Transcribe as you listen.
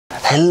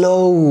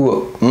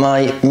Hello,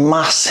 my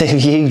massive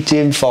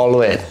YouTube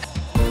following.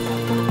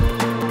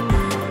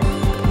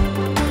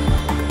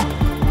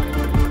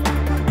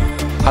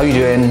 How you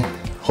doing?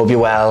 Hope you're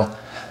well.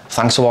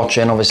 Thanks for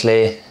watching,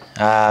 obviously.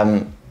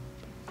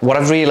 What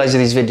I've realised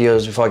with these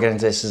videos before I get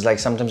into this is like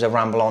sometimes I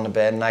ramble on a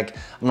bit and like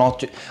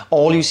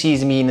all you see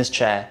is me in this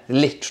chair.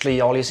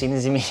 Literally all you're seeing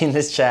is me in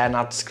this chair and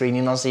not the screen.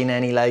 You're not seeing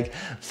any like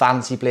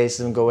fancy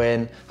places I'm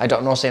going. I'm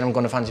not saying I'm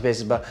going to fancy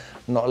places, but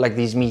not like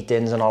these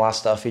meetings and all that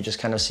stuff. You're just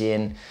kind of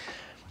seeing,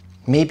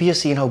 maybe you're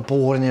seeing how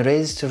boring it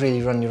is to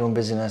really run your own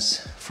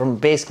business from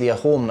basically at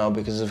home now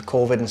because of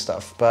COVID and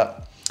stuff.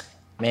 But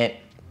mate,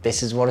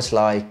 this is what it's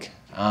like,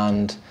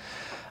 and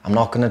I'm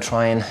not going to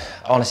try and,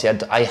 honestly,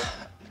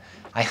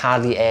 I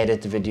hardly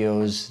edit the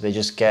videos. They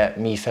just get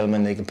me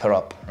filming, they can put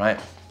up, right?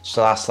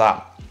 So that's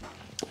that.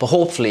 But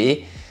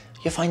hopefully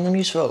you find them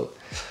useful.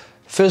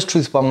 First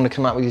truth bomb I'm gonna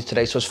come out with you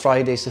today. So it's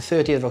Friday, it's the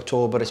 30th of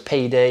October, it's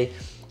payday,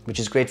 which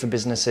is great for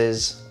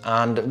businesses.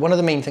 And one of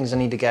the main things I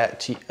need to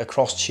get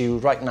across to you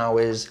right now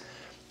is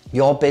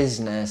your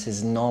business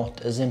is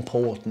not as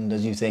important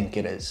as you think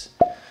it is,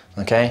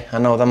 okay? I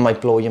know that might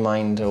blow your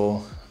mind,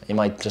 or it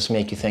might just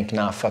make you think,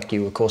 nah, fuck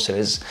you, of course it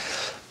is.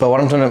 But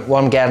what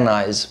I'm getting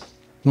at is,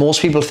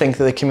 most people think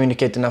that they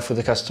communicate enough with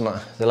the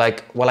customer. They're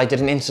like, well, I did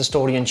an Insta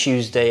story on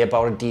Tuesday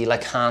about a deal. I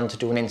can't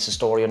do an Insta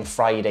story on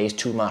Friday, it's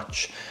too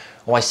much.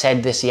 Or I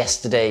said this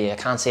yesterday, I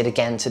can't say it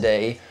again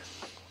today.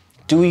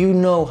 Do you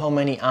know how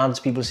many ads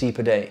people see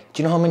per day?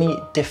 Do you know how many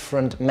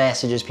different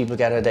messages people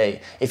get a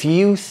day? If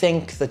you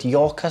think that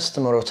your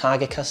customer or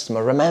target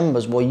customer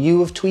remembers what you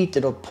have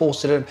tweeted or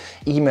posted or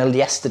emailed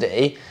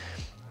yesterday,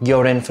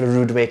 you're in for a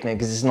rude awakening,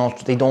 because it's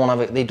not, they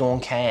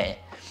don't care.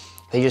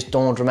 They just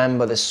don't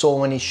remember. There's so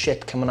many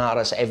shit coming at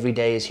us every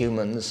day as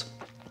humans.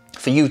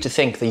 For you to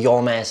think that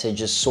your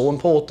message is so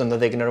important that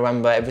they're gonna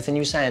remember everything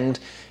you send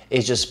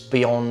is just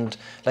beyond,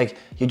 like,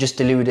 you're just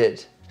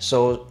deluded.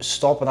 So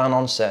stop with that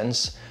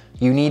nonsense.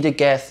 You need to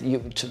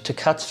to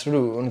cut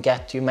through and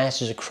get your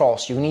message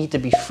across. You need to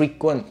be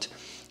frequent.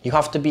 You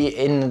have to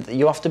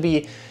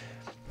be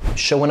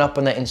showing up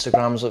on their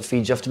Instagrams or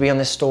feeds, you have to be on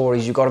their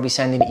stories, you've got to be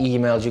sending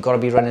emails, you've got to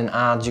be running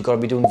ads, you've got to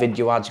be doing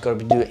video ads, you've got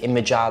to be doing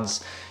image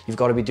ads, you've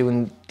got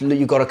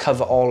to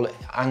cover all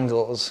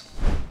angles.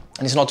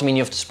 And it's not to mean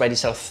you have to spread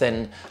yourself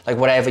thin, like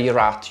wherever you're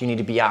at, you need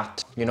to be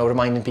at, you know,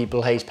 reminding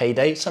people, hey, it's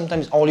payday.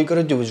 Sometimes all you got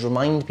to do is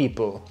remind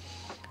people,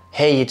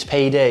 hey, it's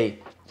payday.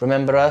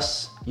 Remember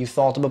us? You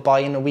thought about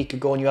buying a week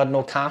ago and you had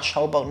no cash,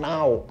 how about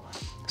now?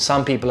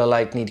 Some people are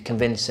like, need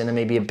convincing, and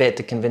maybe a bit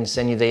to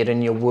convincing you they're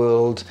in your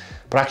world.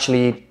 But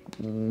actually,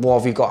 what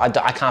have you got?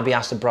 I can't be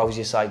asked to browse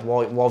your site.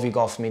 What have you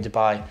got for me to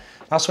buy?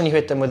 That's when you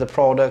hit them with a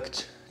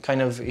product,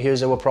 kind of,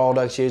 here's our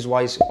product, here's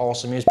why it's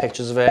awesome, here's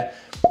pictures of it.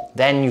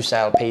 Then you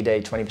sell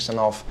payday, 20%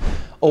 off.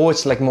 Or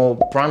it's like more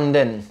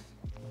branding.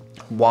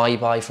 Why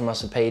buy from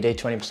us at payday,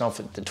 20% off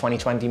at the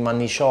 2020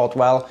 money short?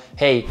 Well,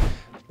 hey,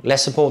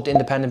 let's support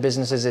independent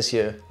businesses this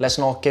year. Let's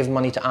not give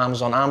money to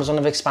Amazon. Amazon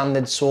have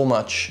expanded so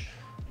much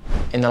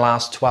in the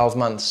last 12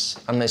 months,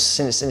 and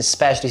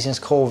especially since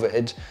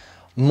COVID,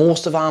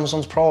 most of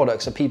Amazon's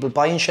products are people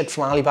buying shit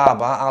from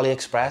Alibaba,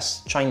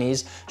 AliExpress,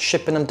 Chinese,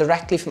 shipping them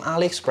directly from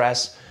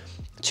AliExpress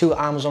to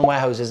Amazon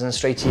warehouses and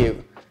straight to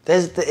you.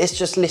 It's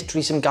just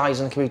literally some guys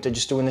on the computer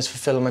just doing this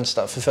fulfillment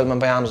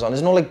by Amazon.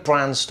 There's no like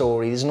brand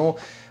story, there's no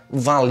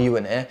value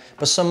in it,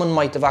 but someone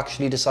might have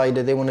actually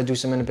decided they want to do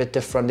something a bit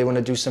different, they want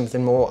to do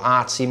something more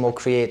artsy, more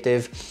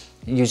creative,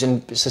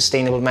 using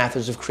sustainable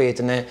methods of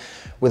creating it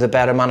with a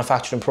better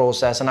manufacturing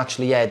process. And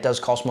actually, yeah, it does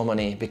cost more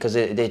money, because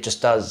it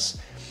just does.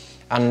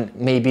 And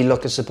maybe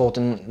look at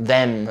supporting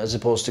them as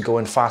opposed to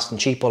going fast and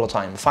cheap all the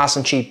time. Fast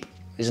and cheap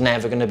is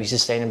never going to be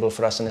sustainable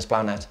for us on this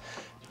planet.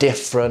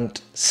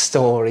 Different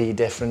story,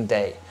 different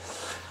day.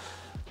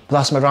 But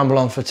that's my ramble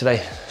on for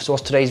today. So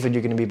what's today's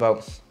video going to be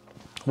about?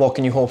 What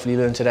can you hopefully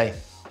learn today?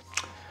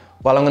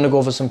 Well, I'm going to go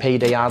over some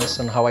payday ads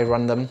and how I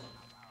run them.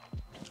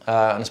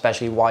 And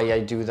especially why I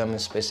do them,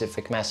 and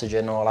specific messaging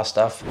and all that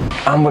stuff.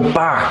 And we're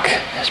back.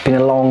 It's been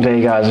a long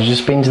day, guys. I've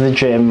just been to the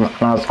gym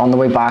and I was on the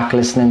way back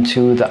listening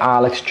to the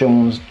Alex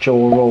Jones,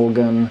 Joe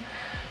Rogan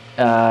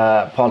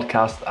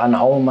podcast, and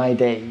all my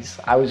days,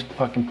 I was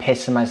fucking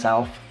pissing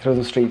myself through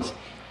the streets.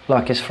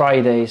 Look, it's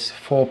Fridays,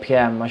 4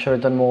 PM. I should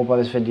have done more by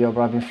this video,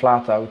 but I've been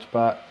flat out.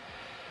 But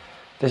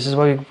this is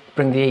where we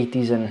bring the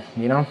 80s in,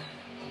 you know?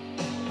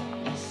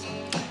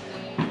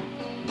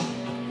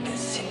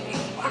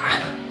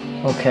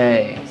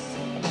 Okay,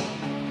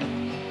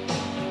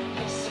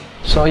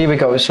 so here we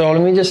go. So let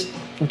me just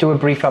do a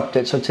brief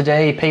update. So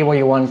today, Pay What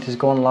You Want is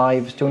going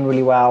live. It's doing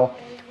really well.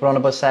 We're on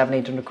about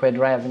 700-800 quid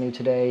revenue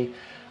today.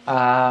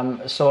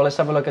 So let's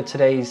have a look at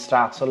today's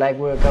stats. So leg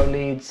workout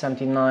lead,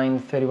 79,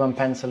 31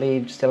 pence a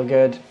lead, still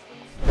good.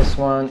 This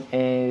one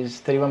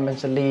is 31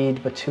 pence a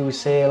lead, but 2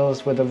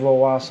 sales with a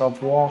ROAS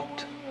of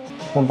what?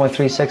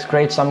 1.36,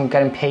 great. So I'm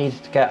getting paid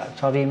to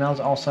have emails,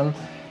 awesome.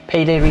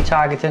 Payday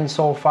retargeting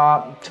so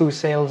far, 2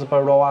 sales,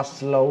 but ROAS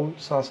is low,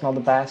 so that's not the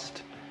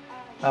best.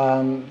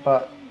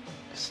 But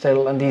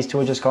still, and these two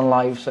are just gone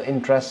live, so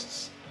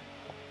interests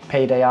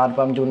payday ad,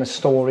 but I'm doing a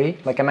story.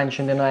 Like I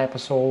mentioned in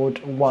episode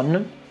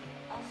 1,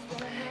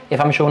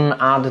 if I'm showing an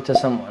ad to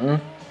someone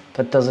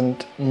that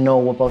doesn't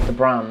know about the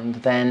brand,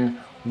 then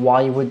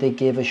why would they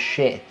give a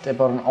shit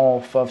about an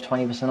offer of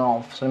 20%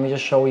 off? So let me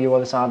just show you what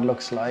this ad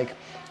looks like.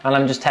 And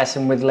I'm just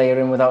testing with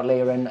layering, without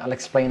layering. I'll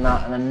explain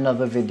that in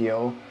another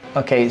video.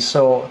 Okay,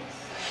 so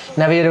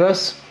never heard of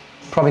us?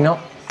 Probably not.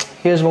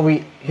 Here's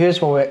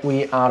what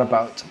we are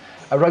about.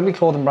 A rugby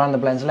clothing brand that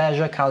blends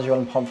leisure, casual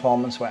and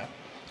performance wear.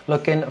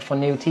 Looking for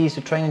new tees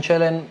to train and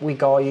chill in? We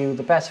got you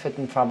the best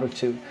fitting fabric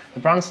too. The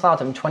brand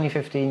started in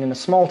 2015 in a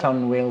small town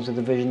in Wales with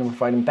a vision of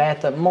providing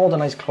better,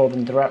 modernised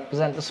clothing to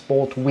represent the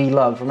sport we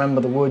love.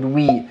 Remember the word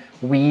we.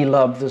 We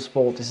love the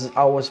sport. This is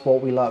our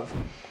sport we love.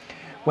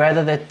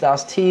 Whether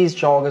that's tees,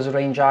 joggers,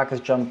 rain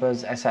jackets,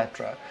 jumpers,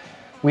 etc.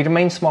 We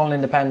remain small and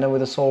independent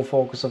with the sole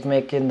focus of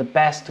making the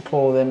best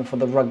clothing for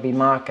the rugby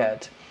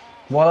market.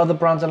 While other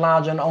brands are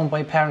large and owned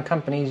by parent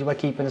companies, we're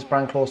keeping this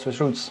brand close to its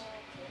roots.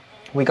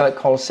 We got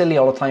called silly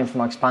all the time for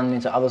not expanding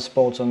into other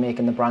sports or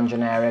making the brand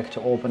generic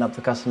to open up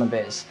the customer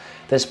base.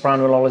 This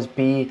brand will always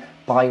be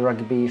by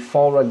rugby,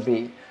 for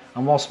rugby.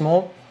 And what's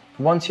more,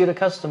 once you're a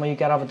customer, you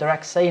get to have a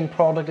direct say in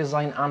product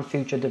design and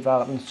future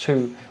development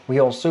too. We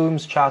hold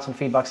Zooms, chats and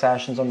feedback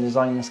sessions on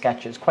design and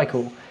sketches. Quite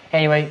cool.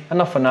 Anyway,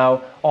 enough for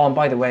now. Oh, and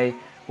by the way,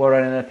 we're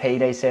running a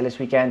payday sale this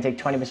weekend. Take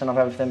 20% off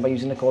everything by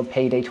using the code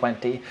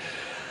PAYDAY20.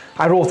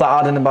 I wrote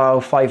that ad in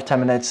about 5-10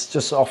 minutes,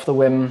 just off the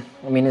whim.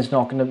 I mean,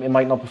 it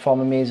might not perform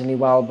amazingly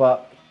well,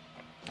 but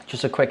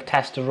just a quick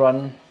tester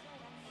run.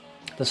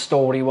 The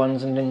story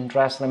ones and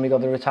interest, and then we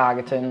got the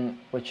retargeting,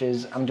 which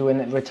is I'm doing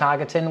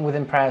retargeting with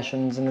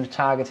impressions and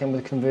retargeting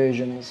with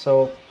conversions.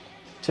 So,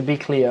 to be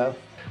clear,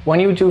 when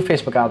you do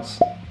Facebook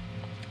ads,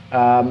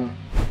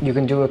 you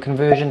can do a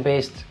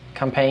conversion-based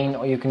campaign,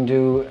 or you can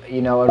do,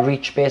 a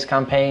reach-based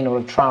campaign or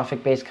a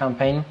traffic-based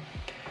campaign.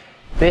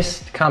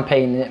 This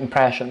campaign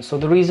impression. So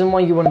the reason why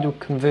you want to do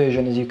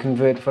conversion is you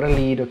convert for a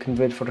lead or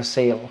convert for a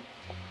sale.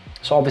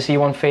 So obviously you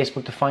want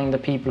Facebook to find the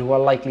people who are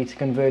likely to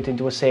convert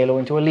into a sale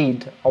or into a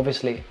lead,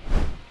 obviously.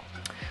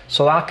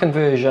 So that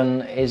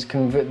conversion is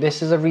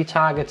this is a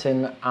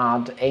retargeting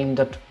ad aimed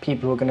at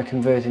people who are going to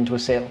convert into a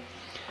sale.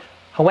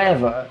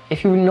 However,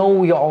 if you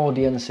know your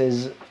audience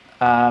is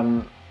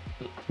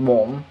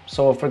warm,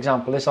 so for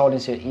example, this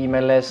audience here,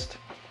 email list,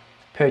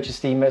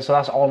 purchased email, so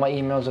that's all my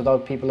emails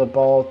without people have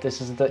bought. This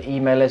is the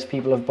email list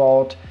people have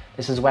bought.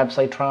 This is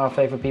website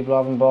traffic for people who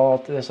haven't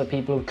bought. These are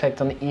people who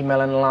clicked on the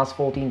email in the last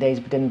 14 days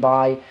but didn't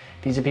buy.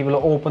 These are people who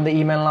opened the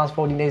email in the last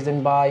 14 days,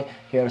 didn't buy.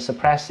 Here are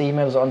suppressed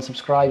emails or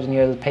unsubscribes, and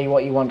here are the pay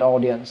what you want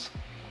audience.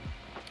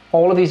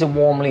 All of these are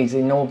warm leads,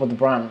 they know about the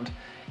brand.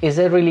 Is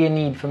there really a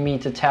need for me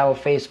to tell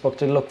Facebook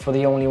to look for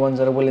the only ones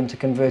that are willing to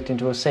convert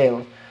into a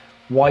sale?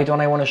 Why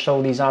don't I want to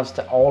show these ads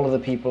to all of the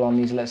people on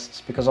these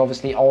lists? Because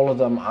obviously all of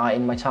them are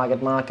in my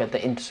target market,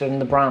 they're interested in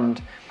the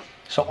brand.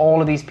 So all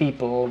of these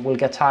people will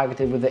get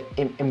targeted with the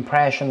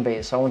impression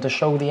base. So I want to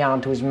show the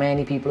ad to as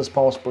many people as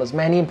possible, as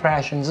many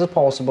impressions as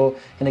possible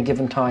in a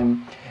given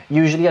time.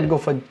 Usually I'd go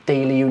for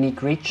daily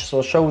unique reach.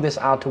 So show this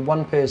ad to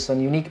one person,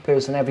 unique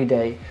person every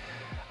day.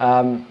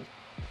 It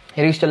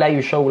used to let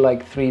you show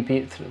like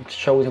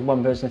show to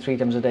one person 3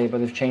 times a day, but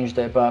they've changed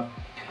it. But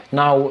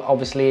now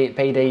obviously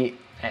payday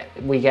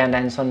weekend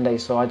and Sunday,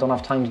 so I don't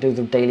have time to do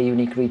the daily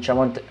unique reach. I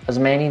want as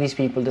many of these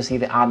people to see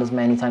the ad as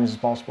many times as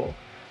possible.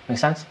 Make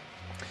sense?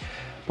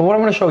 But what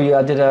I'm going to show you,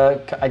 I did a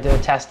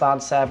test ad,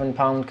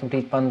 £7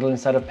 complete bundle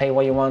instead of pay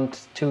what you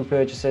want, 2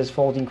 purchases,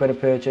 14 quid a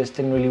purchase,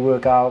 didn't really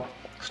work out.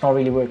 It's not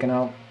really working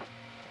out.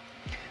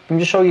 Let me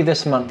just show you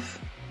this month.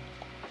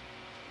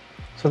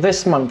 So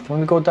this month, when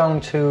we go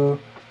down to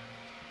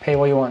pay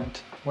what you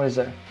want, what is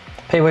it?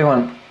 Pay what you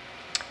want.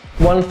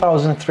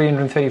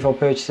 1,334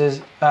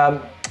 purchases.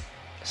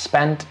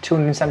 Spent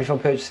 274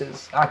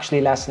 purchases,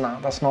 actually less than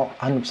that. That's not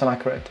 100%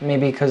 accurate,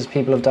 maybe because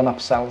people have done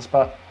upsells,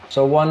 but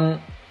so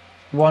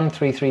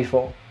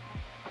 1,334.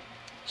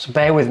 So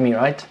bear with me,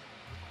 right?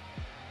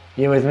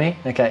 You with me?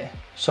 Okay,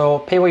 so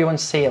pay what you want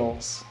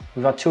sales.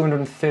 We've had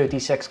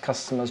 236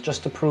 customers,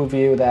 just to prove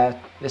you that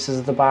this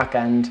is the back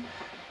end.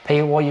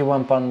 Pay what you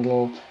want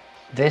bundle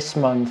this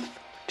month,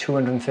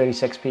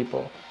 236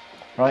 people,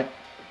 right?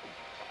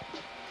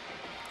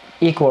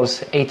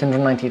 Equals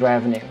 890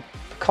 revenue.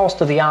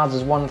 Cost of the ads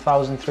is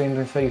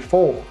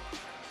 1,334,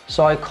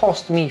 so it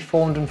cost me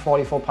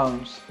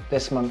 £444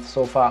 this month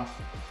so far,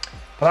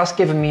 but that's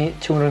given me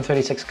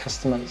 236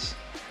 customers.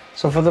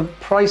 So for the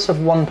price of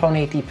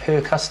 £1.80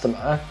 per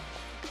customer,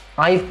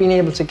 I've been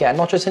able to get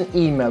not just an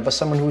email, but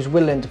someone who's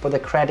willing to put their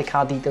credit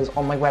card details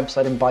on my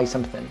website and buy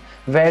something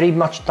very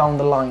much down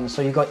the line.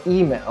 So you got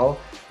email,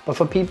 but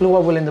for people who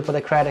are willing to put their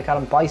credit card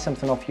and buy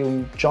something off you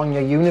and join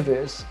your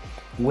universe,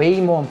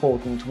 way more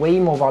important, way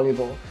more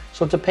valuable.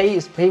 So to pay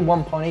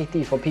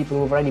 £1.80 for people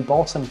who've already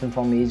bought something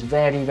from me is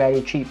very,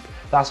 very cheap.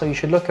 That's how you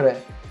should look at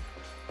it.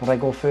 But I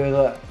go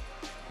further.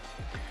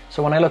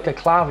 So when I look at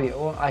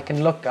Klaviyo, I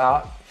can look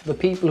at the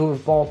people who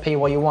have bought pay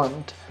what you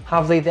want.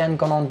 Have they then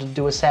gone on to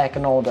do a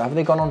second order? Have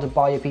they gone on to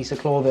buy a piece of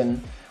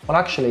clothing? Well,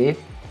 actually,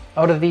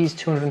 out of these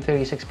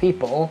 236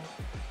 people,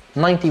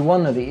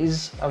 91 of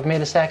these I've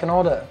made a second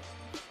order,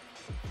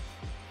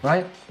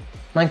 right?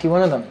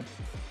 91 of them.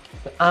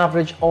 The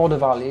average order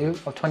value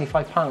of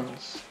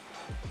 £25.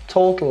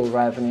 Total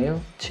revenue,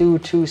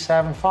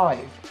 2275.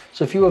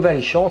 So if you were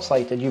very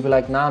short-sighted, you'd be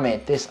like, nah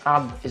mate, this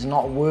ad is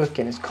not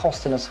working, it's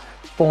costing us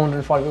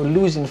 440, we're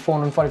losing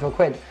 444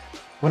 quid.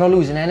 We're not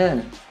losing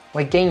anything,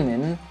 we're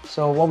gaining.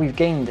 So what we've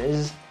gained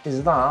is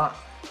that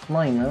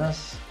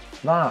minus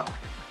that.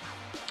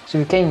 So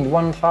we've gained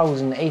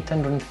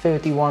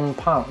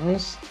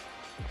 £1,831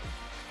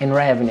 in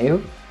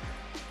revenue.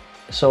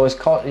 So it's,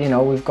 you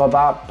know, we've got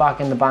that back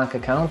in the bank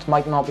account.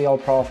 Might not be all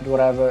profit,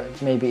 whatever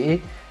it may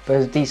be, but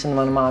there's a decent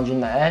amount of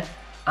margin there.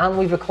 And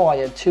we've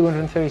acquired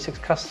 236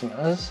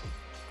 customers,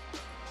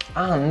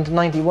 and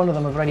 91 of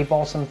them have already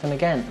bought something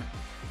again.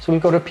 So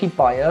we've got a repeat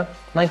buyer,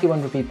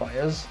 91 repeat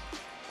buyers,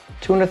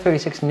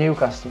 236 new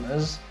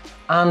customers,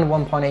 and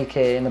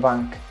 1.8k in the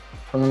bank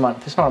from the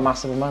month. It's not a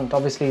massive amount,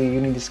 obviously you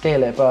need to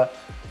scale it, but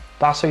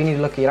that's how you need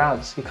to look at your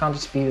ads. You can't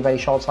just be very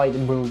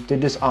short-sighted, well,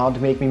 did this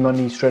ad make me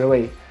money straight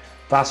away?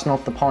 That's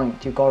not the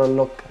point. You've got to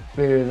look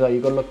further,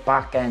 you've got to look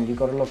back end, you've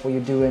got to look what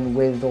you're doing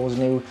with those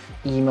new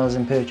emails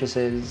and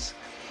purchases.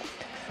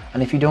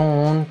 And if you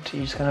don't,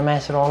 you're just going to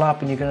mess it all up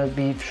and you're going to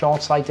be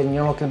short-sighted and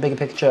you're not looking at the bigger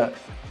picture.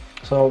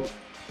 So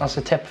that's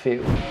a tip for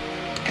you.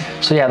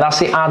 So yeah, that's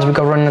the ads we've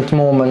got running at the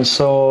moment.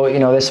 So, you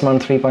know, this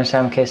month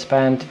 3.7k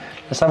spent.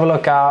 Let's have a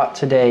look at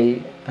today,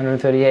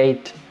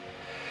 138.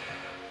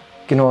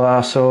 You know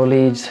that, so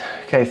leads.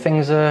 Okay,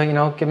 things are, you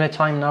know, giving it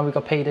time now. We've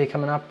got payday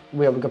coming up.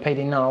 We've got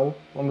payday now,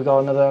 and we've got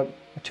another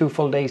 2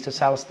 full days to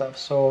sell stuff.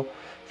 So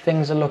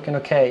things are looking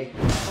okay.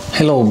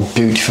 Hello,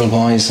 beautiful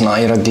boys,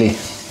 not you're ugly.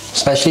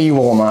 Especially you,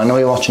 Warmer. I know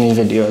you're watching these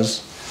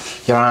videos.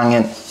 You're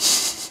hanging.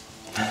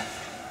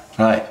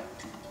 Right,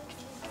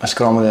 let's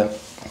get on with it.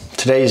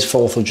 Today is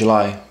 4th of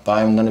July, but I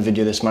haven't done a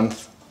video this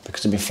month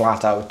because I've been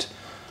flat out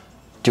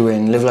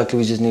doing Live Like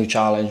Louise's new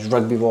challenge,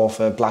 Rugby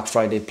Warfare, Black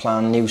Friday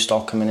plan, new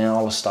stock coming in,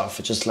 all the stuff.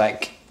 It's just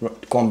like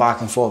going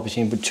back and forth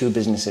between 2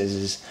 businesses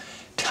is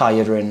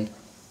tiring,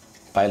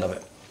 but I love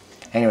it.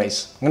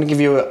 Anyways, I'm going to give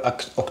you an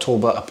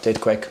October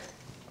update quick.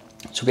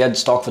 So we had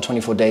stock for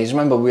 24 days.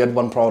 Remember, we had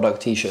one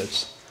product,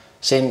 t-shirts.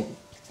 Same,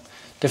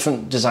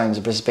 different designs,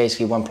 but it's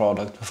basically one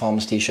product,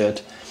 performance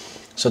t-shirt.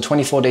 So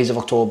 24 days of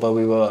October,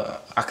 we were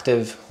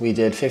active. We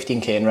did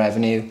 15k in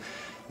revenue.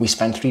 We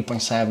spent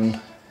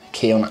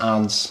 3.7k on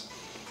ads.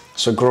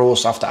 So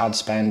gross after ad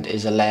spend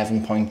is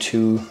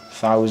 11.2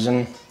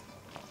 thousand.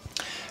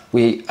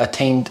 We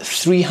attained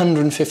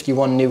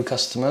 351 new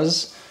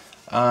customers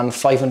and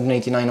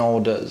 589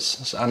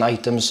 orders and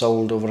items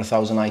sold, over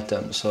 1,000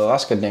 items. So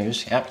that's good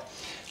news, yeah.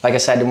 Like I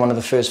said in one of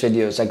the first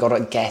videos, I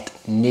gotta get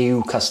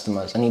new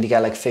customers. I need to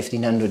get like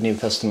 1,500 new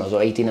customers or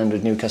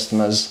 1,800 new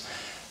customers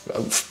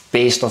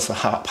based off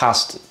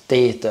past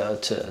data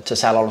to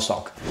sell all the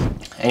stock.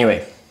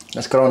 Anyway,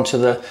 let's go on to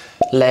the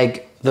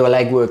leg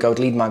workout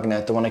lead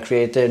magnet, the one I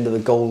created, the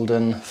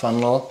golden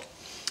funnel.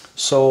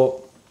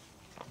 So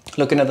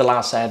looking at the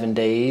last 7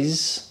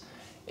 days,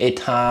 it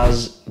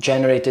has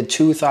generated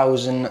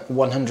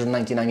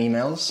 2,199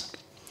 emails.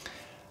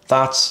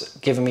 That's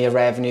given me a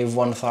revenue of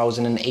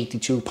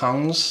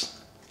 £1,082,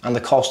 and the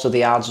cost of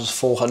the ads was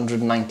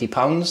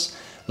 £490,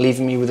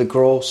 leaving me with a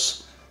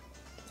gross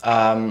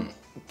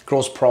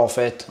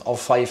profit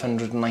of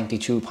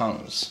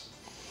 £592.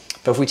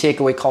 But if we take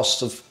away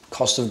cost of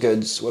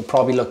goods, we're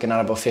probably looking at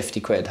about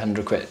 50 quid,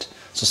 100 quid.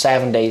 So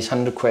 7 days,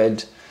 100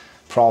 quid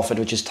profit,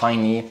 which is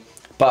tiny,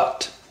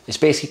 but it's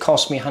basically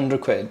cost me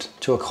 100 quid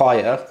to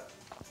acquire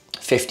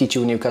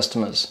 52 new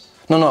customers.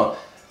 No,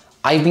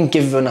 I've been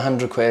given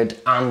 100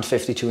 quid and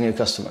 52 new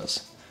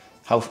customers.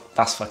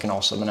 That's fucking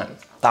awesome, isn't it?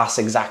 That's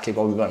exactly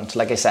what we want.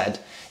 Like I said,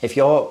 if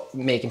you're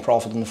making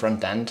profit in the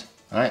front end,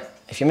 right?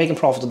 If you're making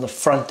profit on the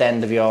front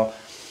end of your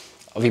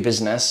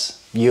business,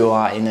 you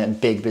are in a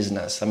big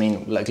business. I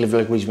mean, like Live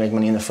Like Louise make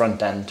money in the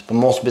front end, but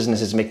most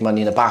businesses make money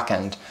in the back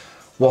end.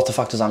 What the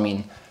fuck does that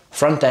mean?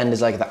 Front end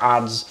is like the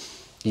ads,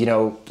 you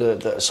know,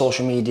 the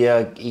social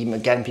media, even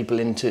getting people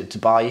in to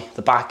buy.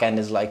 The back end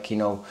is like, you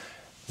know,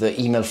 the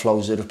email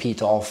flows, the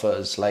repeat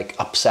offers, like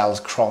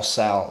upsells, cross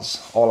sells,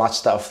 all that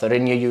stuff. They're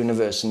in your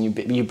universe, and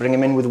you bring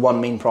them in with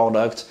one main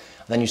product,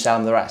 and then you sell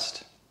them the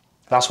rest.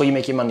 That's where you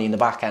make your money, in the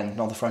back end,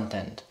 not the front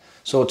end.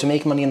 So to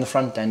make money in the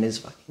front end is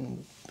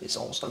fucking, it's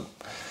awesome.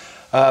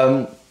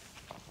 But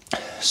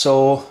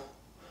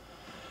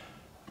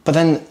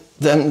then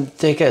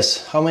take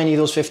this, how many of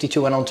those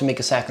 52 went on to make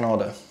a second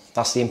order?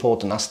 That's the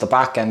important, that's the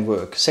back end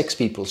work. 6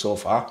 people so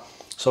far.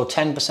 So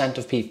 10%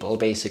 of people,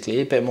 basically,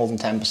 a bit more than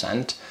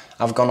 10%,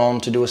 have gone on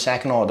to do a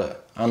second order.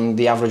 And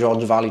the average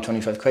order value,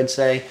 25 quid,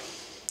 say,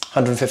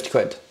 150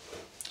 quid.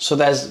 So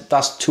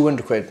that's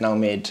 200 quid now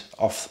made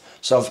off.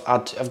 So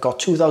I've got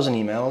 2,000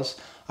 emails,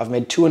 I've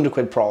made 200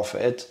 quid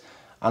profit,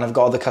 and I've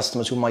got other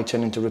customers who might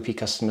turn into repeat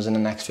customers in the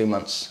next few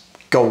months.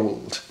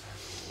 Gold.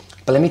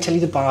 But let me tell you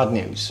the bad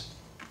news.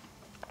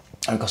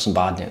 I've got some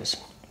bad news.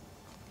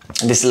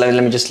 And this,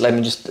 let me just,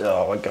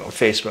 oh my God,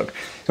 Facebook.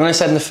 When I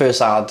said in the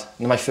first ad,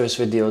 in my first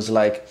videos,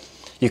 like,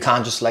 you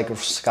can't just like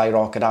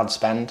skyrocket ad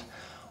spend.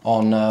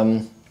 on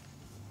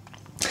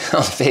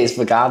on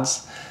Facebook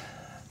ads.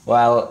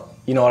 Well,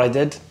 you know what I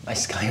did? I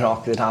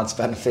skyrocketed ad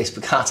spend on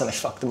Facebook ads and I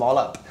fucked them all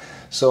up.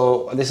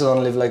 So this is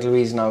on Live Like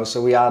Louise now.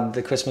 So we had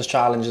the Christmas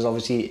challenges,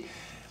 obviously.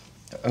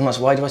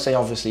 Why do I say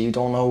obviously? You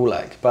don't know,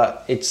 like,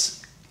 but it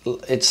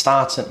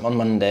starts on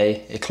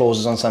Monday, it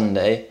closes on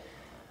Sunday,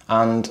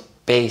 and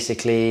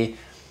basically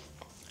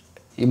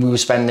we were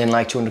spending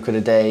like 200 quid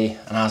a day,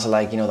 and as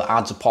like, you know, the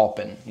ads are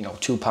popping, you know,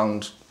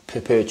 £2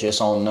 per purchase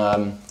on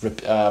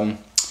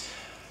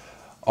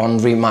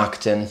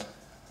remarketing,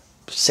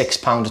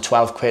 £6 to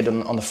 12 quid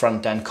on the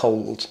front end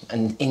cold,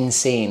 and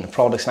insane,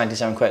 products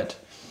 97 quid.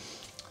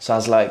 So I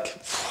was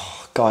like,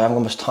 God, I haven't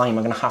got much time,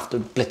 I'm gonna have to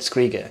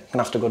blitzkrieg it, I'm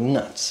gonna have to go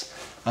nuts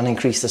and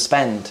increase the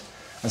spend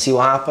and see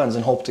what happens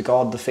and hope to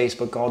God the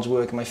Facebook gods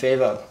work in my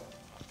favour.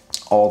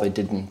 Oh, they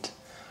didn't.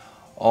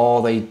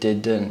 Oh, they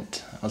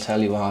didn't. I'll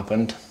tell you what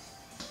happened.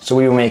 So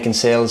we were making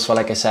sales for,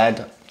 like I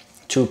said,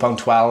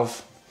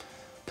 £2.12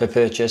 per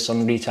purchase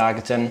on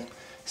retargeting,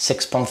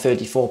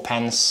 £6.34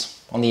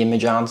 pence on the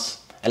image ads,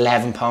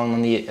 £11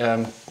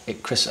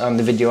 on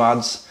the video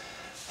ads,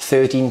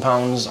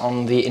 £13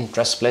 on the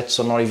interest split,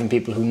 so not even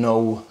people who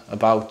know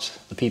about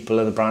the people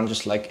of the brand,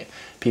 just like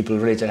people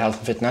related to health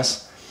and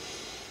fitness.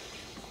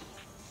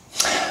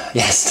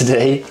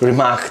 Yesterday,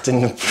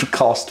 remarketing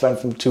cost went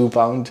from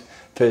 £2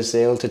 per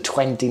sale to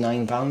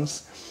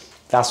 £29.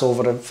 That's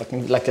over a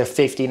fucking like a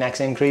 15x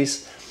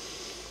increase.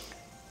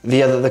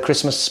 The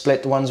Christmas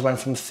split ones went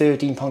from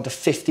 £13 to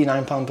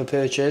 £59 per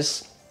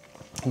purchase.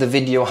 The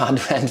video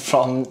ad went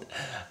from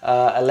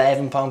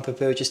 £11 per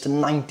purchase to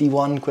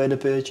 91 quid a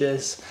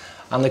purchase.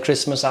 And the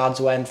Christmas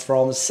ads went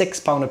from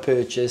 £6 a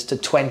purchase to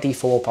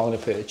 £24 a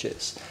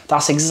purchase.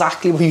 That's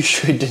exactly what you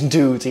should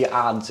do to your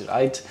ads,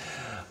 right?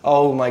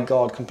 Oh my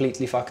God,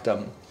 completely fucked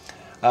them.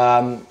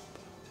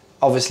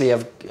 Obviously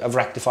I've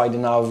rectified it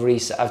now,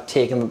 I've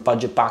taken the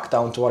budget back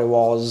down to what it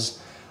was.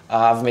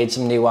 I've made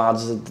some new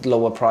ads at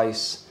lower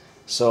price.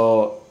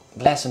 So,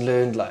 lesson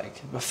learned,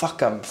 like, but fuck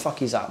them, fuck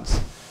his ads.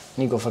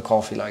 And you go for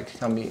coffee, like,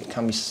 can't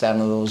be selling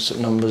those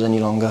numbers any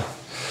longer.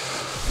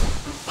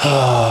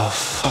 Oh,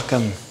 fuck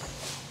them.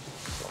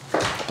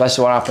 That's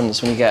what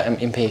happens when you get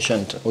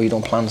impatient or you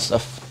don't plan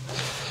stuff.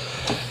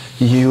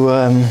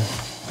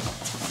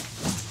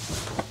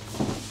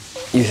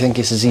 You think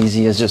it's as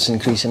easy as just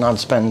increasing ad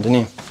spend, don't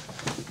you?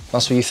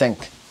 That's what you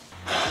think.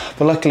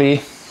 But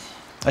luckily,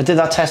 I did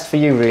that test for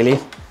you, really.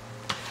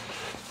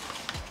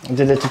 I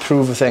did it to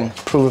prove a thing,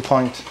 prove a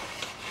point.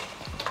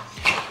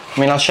 I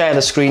mean, I'll share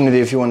the screen with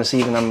you if you want to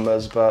see the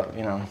numbers, but,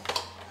 you know,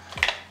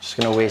 just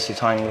going to waste your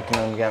time looking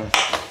at them again.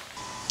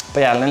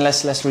 But yeah, then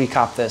let's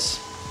recap this.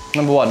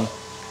 Number one,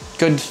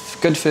 good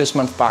first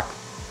month back.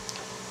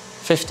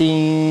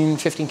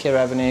 15k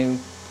revenue,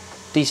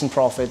 decent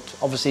profit.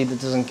 Obviously, that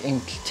doesn't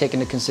take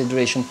into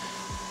consideration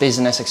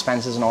business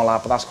expenses and all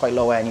that, but that's quite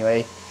low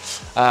anyway.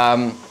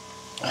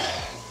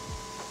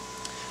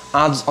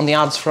 Ads on the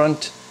ads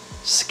front,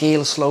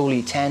 scale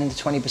slowly, 10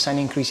 to 20%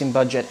 increase in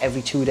budget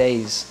every 2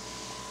 days,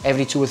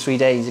 every 2 or 3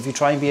 days. If you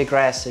try and be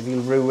aggressive,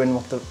 you'll ruin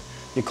what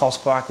your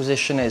cost per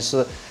acquisition is.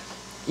 So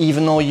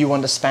even though you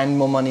want to spend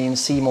more money and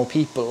see more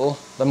people,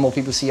 the more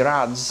people see your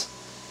ads,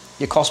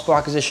 your cost per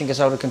acquisition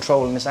gets out of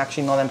control and it's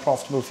actually not then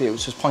profitable for you.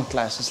 So it's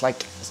pointless. It's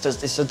like,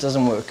 it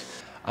doesn't work.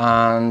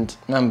 And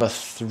number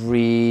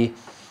 3,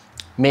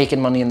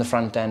 making money in the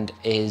front end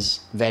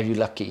is very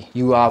lucky.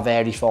 You are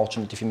very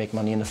fortunate if you make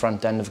money in the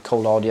front end of a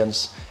cold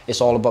audience.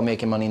 It's all about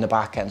making money in the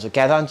back end. So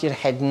get that into your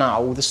head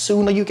now. The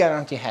sooner you get it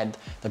into your head,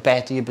 the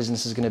better your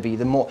business is going to be.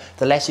 The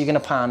less you're going to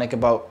panic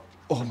about,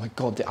 oh my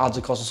God, the ads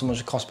are costing so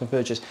much cost per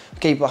purchase.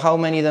 Okay, but how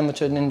many of them are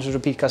turning into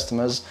repeat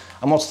customers?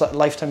 And what's the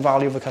lifetime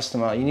value of a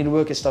customer? You need to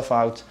work your stuff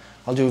out.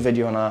 I'll do a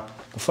video on that.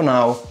 But for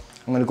now,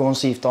 I'm going to go and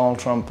see if Donald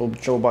Trump or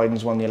Joe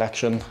Biden's won the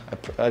election.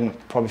 I'll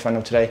probably find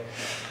out today.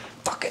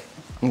 Fuck it.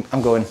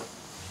 I'm going.